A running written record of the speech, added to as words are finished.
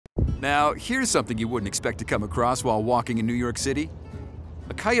Now, here's something you wouldn't expect to come across while walking in New York City.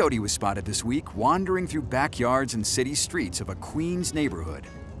 A coyote was spotted this week wandering through backyards and city streets of a Queens neighborhood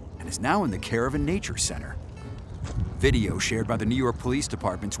and is now in the care of a nature center. Video shared by the New York Police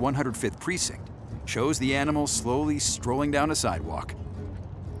Department's 105th Precinct shows the animal slowly strolling down a sidewalk.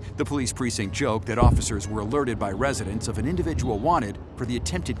 The police precinct joked that officers were alerted by residents of an individual wanted for the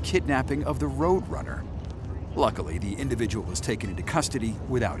attempted kidnapping of the Roadrunner. Luckily, the individual was taken into custody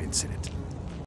without incident.